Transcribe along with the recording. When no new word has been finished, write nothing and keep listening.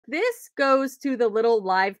this goes to the little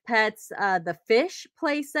live pets, the fish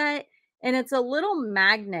play set, and it's a little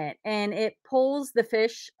magnet and it pulls the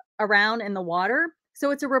fish around in the water.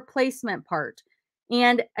 So it's a replacement part.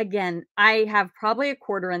 And again, I have probably a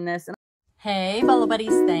quarter in this. Hey, Bolo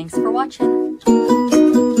buddies, thanks for watching. Full-time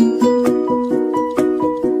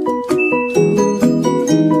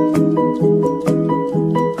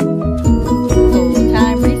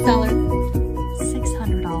reseller.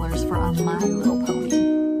 $600 for a My Little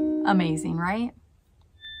Pony. Amazing, right?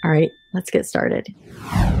 All right, let's get started.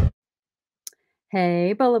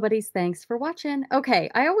 Hey, Bolo buddies, thanks for watching. Okay,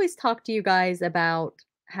 I always talk to you guys about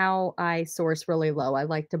how I source really low. I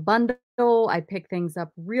like to bundle. I pick things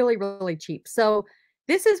up really, really cheap. So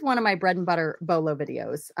this is one of my bread and butter Bolo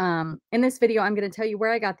videos. In this video, I'm going to tell you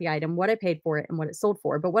where I got the item, what I paid for it, and what it sold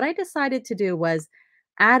for. But what I decided to do was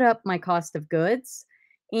add up my cost of goods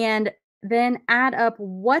and then add up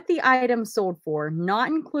what the item sold for, not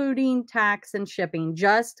including tax and shipping,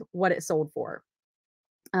 just what it sold for.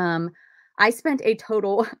 I spent a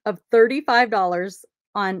total of $35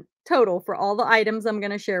 on total for all the items I'm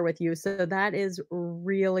going to share with you. So that is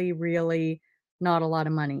really, really not a lot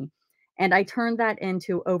of money. And I turned that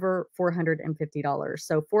into over $450.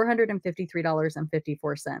 So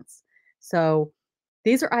 $453.54. So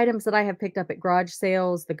these are items that I have picked up at garage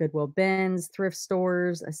sales, the Goodwill bins, thrift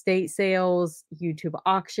stores, estate sales, YouTube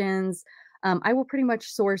auctions. I will pretty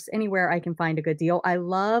much source anywhere I can find a good deal. I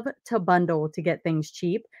love to bundle to get things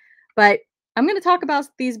cheap, but I'm going to talk about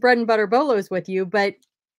these bread and butter Bolos with you, but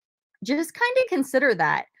just kind of consider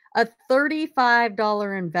that a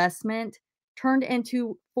 $35 investment turned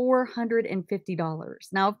into $450.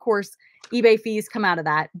 Now, of course, eBay fees come out of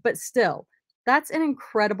that, but still, that's an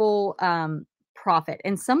incredible profit.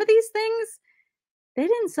 And some of these things, they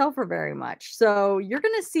didn't sell for very much. So you're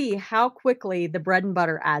going to see how quickly the bread and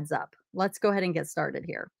butter adds up. Let's go ahead and get started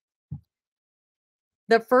here.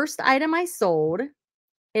 The first item I sold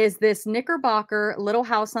is this Knickerbocker Little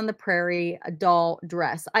House on the Prairie doll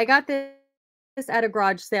dress. I got this at a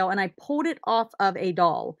garage sale and I pulled it off of a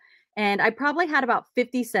doll. And I probably had about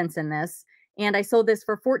 50 cents in this. And I sold this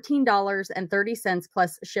for $14.30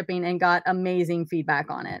 plus shipping and got amazing feedback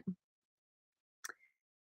on it.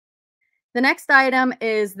 The next item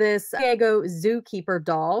is this Diego Zookeeper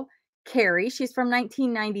doll, Carrie. She's from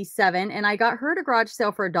 1997, and I got her at a garage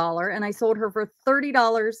sale for $1, and I sold her for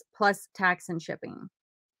 $30 plus tax and shipping.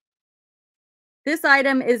 This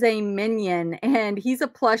item is a Minion, and he's a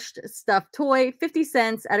plush stuffed toy, 50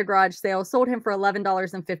 cents at a garage sale. Sold him for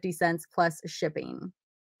 $11.50 plus shipping.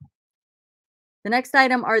 The next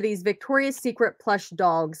item are these Victoria's Secret plush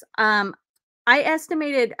dogs. I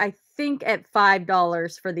estimated, I think, at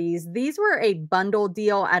 $5 for these. These were a bundle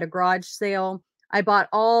deal at a garage sale. I bought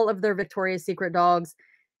all of their Victoria's Secret dogs.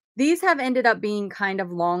 These have ended up being kind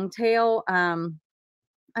of long tail. I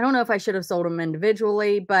don't know if I should have sold them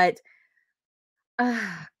individually, but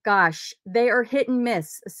gosh, they are hit and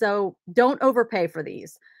miss. So don't overpay for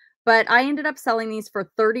these. But I ended up selling these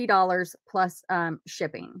for $30 plus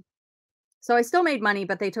shipping. So I still made money,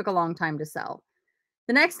 but they took a long time to sell.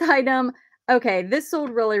 The next item, okay, this sold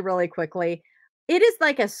really, really quickly. It is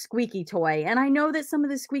like a squeaky toy. And I know that some of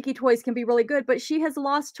the squeaky toys can be really good, but she has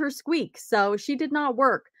lost her squeak. So she did not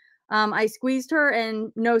work. I squeezed her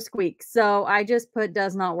and no squeak. So I just put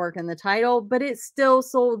does not work in the title, but it still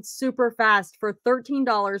sold super fast for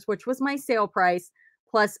 $13, which was my sale price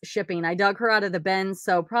plus shipping. I dug her out of the bin.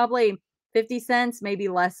 So probably 50 cents, maybe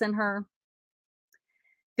less than her.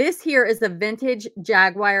 This here is a vintage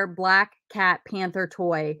Jaguar Black Cat Panther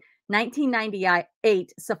toy,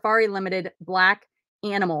 1998 Safari Limited Black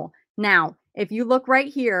Animal. Now, if you look right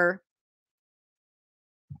here,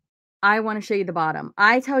 I want to show you the bottom.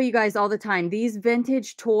 I tell you guys all the time, these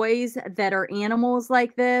vintage toys that are animals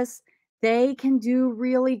like this, they can do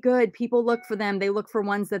really good. People look for them. They look for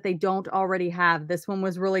ones that they don't already have. This one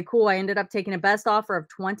was really cool. I ended up taking a best offer of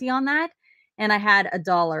 20 on that, and I had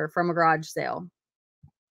 $1 from a garage sale.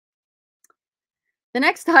 The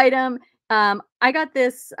next item, I got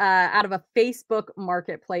this out of a Facebook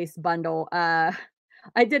Marketplace bundle.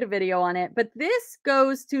 I did a video on it, but this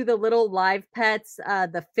goes to the little live pets,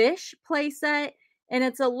 the fish play set, and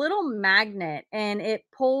it's a little magnet and it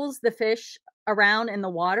pulls the fish around in the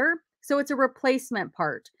water. So it's a replacement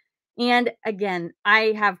part. And again,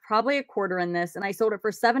 I have probably a quarter in this and I sold it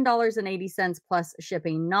for $7.80 plus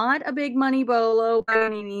shipping. Not a big money Bolo by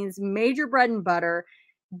any means, major bread and butter,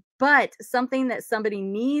 but something that somebody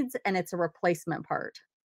needs and it's a replacement part.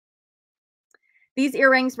 These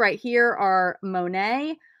earrings right here are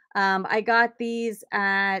Monet. I got these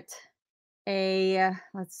at a,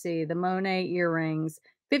 let's see, the Monet earrings,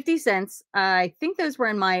 50 cents. I think those were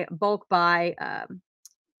in my bulk buy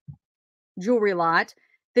jewelry lot.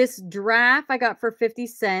 This giraffe I got for 50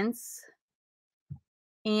 cents.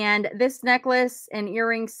 And this necklace and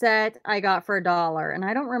earring set I got for $1. And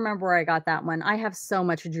I don't remember where I got that one. I have so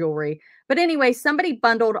much jewelry. But anyway, somebody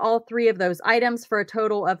bundled all three of those items for a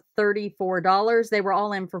total of $34. They were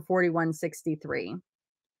all in for $41.63.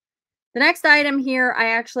 The next item here I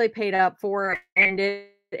actually paid up for, and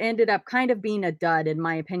it ended up kind of being a dud, in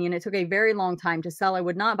my opinion. It took a very long time to sell. I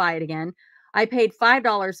would not buy it again. I paid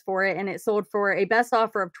 $5 for it, and it sold for a best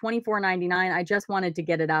offer of $24.99. I just wanted to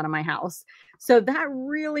get it out of my house. So that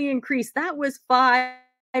really increased. That was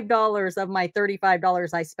 $5 of my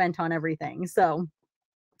 $35 I spent on everything. So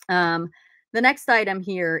the next item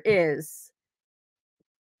here is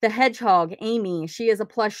the hedgehog, Amy. She is a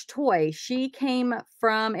plush toy. She came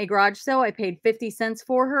from a garage sale. I paid 50 cents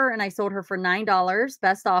for her, and I sold her for $9,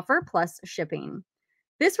 best offer plus shipping.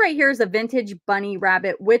 This right here is a vintage bunny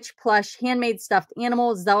rabbit witch plush handmade stuffed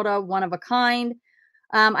animal, Zelda, one of a kind.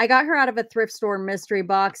 I got her out of a thrift store mystery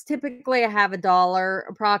box. Typically, I have $1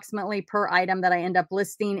 approximately per item that I end up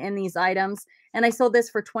listing in these items, and I sold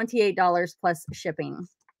this for $28 plus shipping.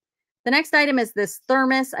 The next item is this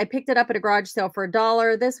thermos. I picked it up at a garage sale for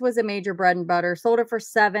 $1. This was a major bread and butter. Sold it for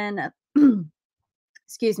 $7.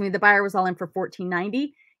 Excuse me. The buyer was all in for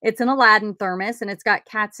 $14.90. It's an Aladdin thermos, and it's got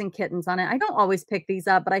cats and kittens on it. I don't always pick these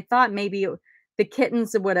up, but I thought maybe the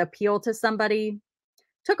kittens would appeal to somebody.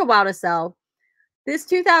 Took a while to sell. This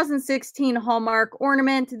 2016 Hallmark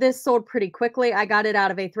ornament, this sold pretty quickly. I got it out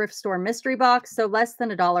of a thrift store mystery box, so less than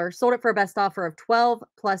 $1. Sold it for a best offer of $12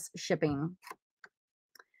 plus shipping.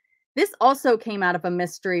 This also came out of a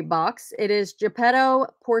mystery box. It is Geppetto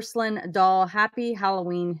porcelain doll, Happy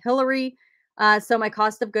Halloween Hillary. So my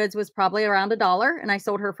cost of goods was probably around $1, and I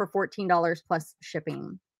sold her for $14 plus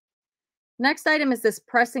shipping. Next item is this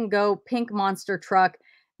press and go pink monster truck.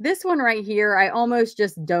 This one right here, I almost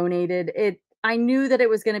just donated it. I knew that it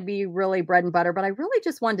was going to be really bread and butter, but I really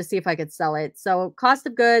just wanted to see if I could sell it. So cost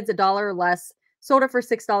of goods, $1 or less, sold it for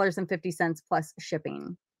 $6.50 plus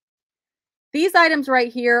shipping. These items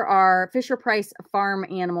right here are Fisher-Price farm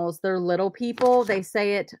animals. They're little people. They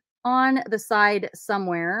say it on the side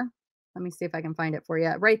somewhere. Let me see if I can find it for you.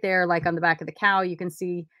 Right there, like on the back of the cow, you can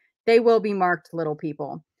see they will be marked little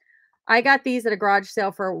people. I got these at a garage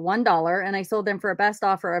sale for $1, and I sold them for a best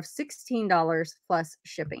offer of $16 plus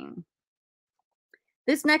shipping.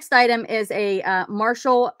 This next item is a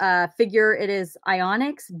Marshall figure. It is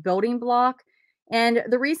Ionics building block. And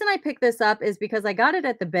the reason I picked this up is because I got it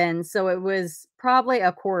at the bin, so it was probably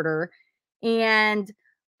a quarter. And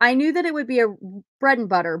I knew that it would be a bread and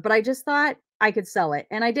butter, but I just thought I could sell it.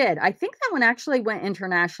 And I did. I think that one actually went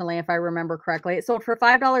internationally, if I remember correctly. It sold for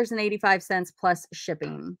 $5.85 plus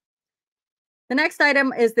shipping. The next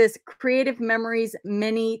item is this Creative Memories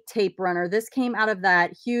mini tape runner. This came out of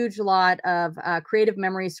that huge lot of Creative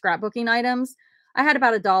Memories scrapbooking items. I had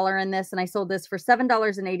about $1 in this, and I sold this for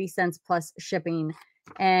 $7.80 plus shipping.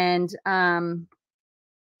 And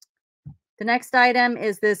the next item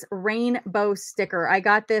is this rainbow sticker. I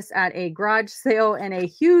got this at a garage sale in a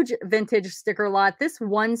huge vintage sticker lot. This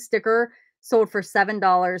one sticker sold for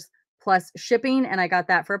 $7 plus shipping, and I got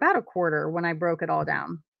that for about a quarter when I broke it all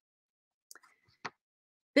down.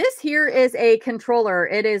 This here is a controller.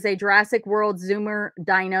 It is a Jurassic World Zoomer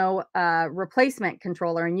Dino replacement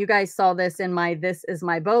controller. And you guys saw this in my This Is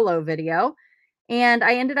My Bolo video. And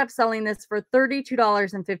I ended up selling this for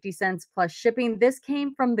 $32.50 plus shipping. This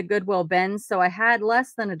came from the Goodwill bins, so I had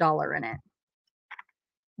less than $1 in it.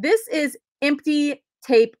 This is empty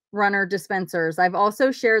tape runner dispensers. I've also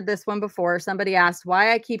shared this one before. Somebody asked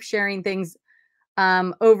why I keep sharing things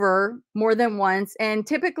over more than once. And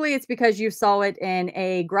typically it's because you saw it in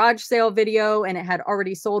a garage sale video and it had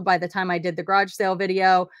already sold by the time I did the garage sale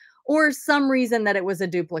video, or some reason that it was a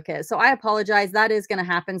duplicate. So I apologize. That is going to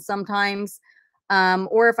happen sometimes.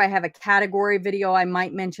 Or if I have a category video, I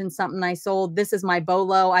might mention something I sold. This is my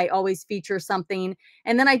Bolo. I always feature something.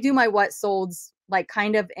 And then I do my what solds like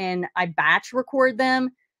kind of I batch record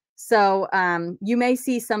them. So you may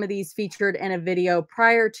see some of these featured in a video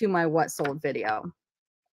prior to my what sold video,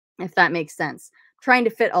 if that makes sense. Trying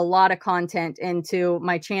to fit a lot of content into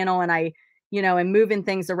my channel, and I, am moving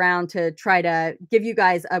things around to try to give you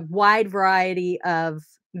guys a wide variety of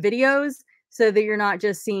videos so that you're not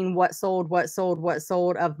just seeing what sold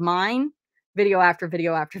of mine video after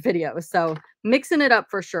video after video. So mixing it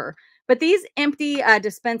up for sure. But these empty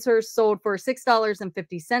dispensers sold for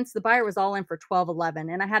 $6.50. The buyer was all in for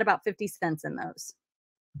 $12.11, and I had about 50 cents in those.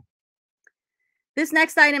 This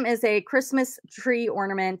next item is a Christmas tree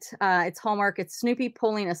ornament. It's Hallmark. It's Snoopy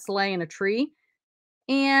pulling a sleigh in a tree.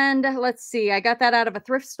 And let's see, I got that out of a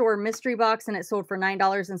thrift store mystery box and it sold for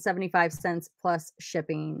 $9.75 plus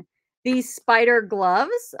shipping. These spider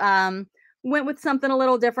gloves went with something a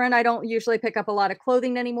little different. I don't usually pick up a lot of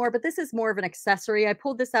clothing anymore, but this is more of an accessory. I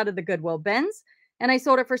pulled this out of the Goodwill bins and I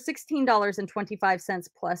sold it for $16.25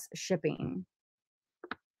 plus shipping.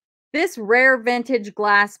 This rare vintage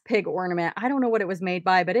glass pig ornament, I don't know what it was made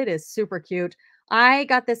by, but it is super cute. I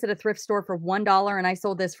got this at a thrift store for $1 and I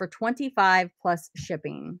sold this for 25 plus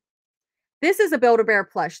shipping. This is a Build-A-Bear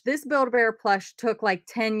plush. This Build-A-Bear plush took like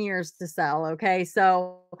 10 years to sell, okay?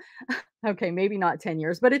 So, okay, maybe not 10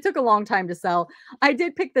 years, but it took a long time to sell. I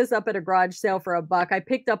did pick this up at a garage sale for $1. I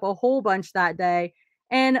picked up a whole bunch that day,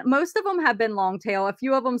 and most of them have been long tail. A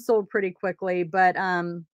few of them sold pretty quickly, but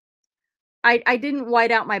I didn't white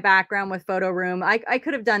out my background with photo room. I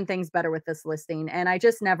could have done things better with this listing, and I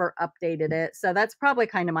just never updated it. So that's probably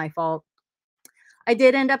kind of my fault. I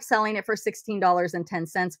did end up selling it for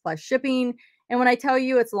 $16.10 plus shipping. And when I tell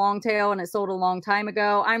you it's long tail and it sold a long time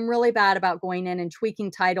ago, I'm really bad about going in and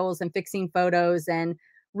tweaking titles and fixing photos and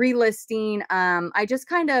relisting. I just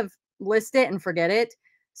kind of list it and forget it.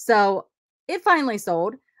 So it finally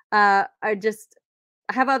sold. I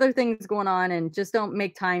have other things going on and just don't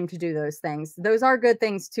make time to do those things. Those are good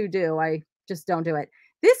things to do. I just don't do it.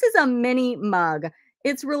 This is a mini mug.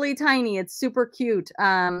 It's really tiny. It's super cute.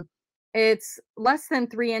 It's less than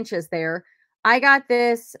 3 inches there. I got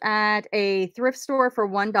this at a thrift store for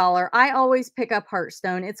 $1. I always pick up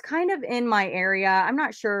Hearthstone. It's kind of in my area. I'm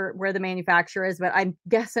not sure where the manufacturer is, but I'm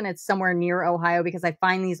guessing it's somewhere near Ohio because I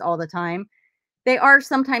find these all the time. They are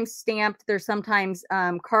sometimes stamped. They're sometimes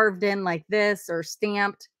carved in like this or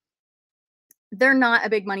stamped. They're not a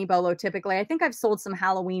big money bolo typically. I think I've sold some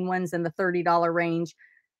Halloween ones in the $30 range.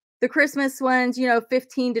 The Christmas ones,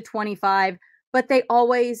 15 to 25, but they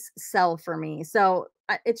always sell for me. So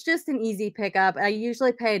it's just an easy pickup. I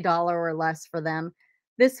usually pay $1 or less for them.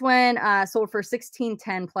 This one sold for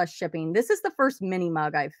 $16.10 plus shipping. This is the first mini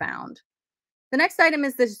mug I've found. The next item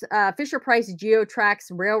is this Fisher Price GeoTrax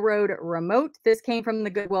Railroad Remote. This came from the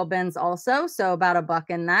Goodwill bins also, so about $1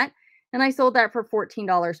 in that. And I sold that for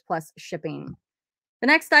 $14 plus shipping. The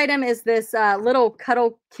next item is this little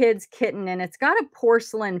Cuddle Kids kitten, and it's got a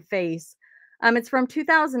porcelain face. It's from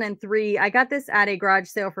 2003. I got this at a garage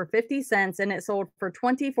sale for 50 cents, and it sold for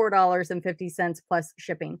 $24.50 plus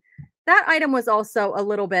shipping. That item was also a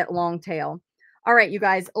little bit long tail. All right, you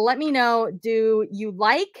guys, let me know, do you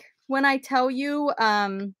like when I tell you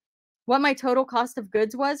what my total cost of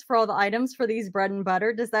goods was for all the items for these bread and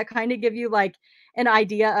butter? Does that kind of give you like an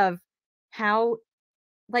idea of how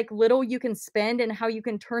like little you can spend and how you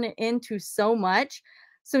can turn it into so much?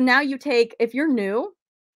 So now you take, if you're new,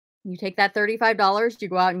 you take that $35, you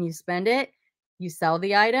go out and you spend it, you sell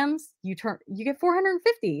the items, you get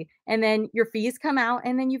 $450, and then your fees come out,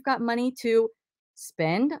 and then you've got money to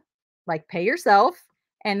spend, like pay yourself,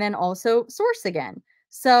 and then also source again.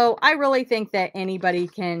 So I really think that anybody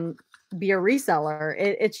can be a reseller.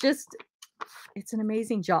 It's an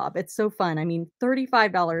amazing job. It's so fun. I mean,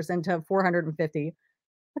 $35 into $450.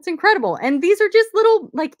 That's incredible. And these are just little,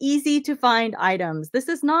 like, easy to find items. This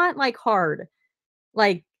is not like hard.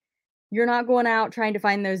 Like, you're not going out trying to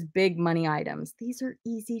find those big money items. These are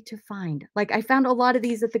easy to find. Like, I found a lot of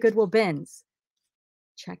these at the Goodwill bins.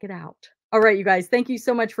 Check it out. All right, you guys, thank you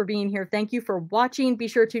so much for being here. Thank you for watching. Be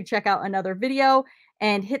sure to check out another video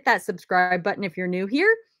and hit that subscribe button if you're new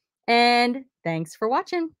here. And thanks for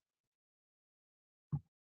watching.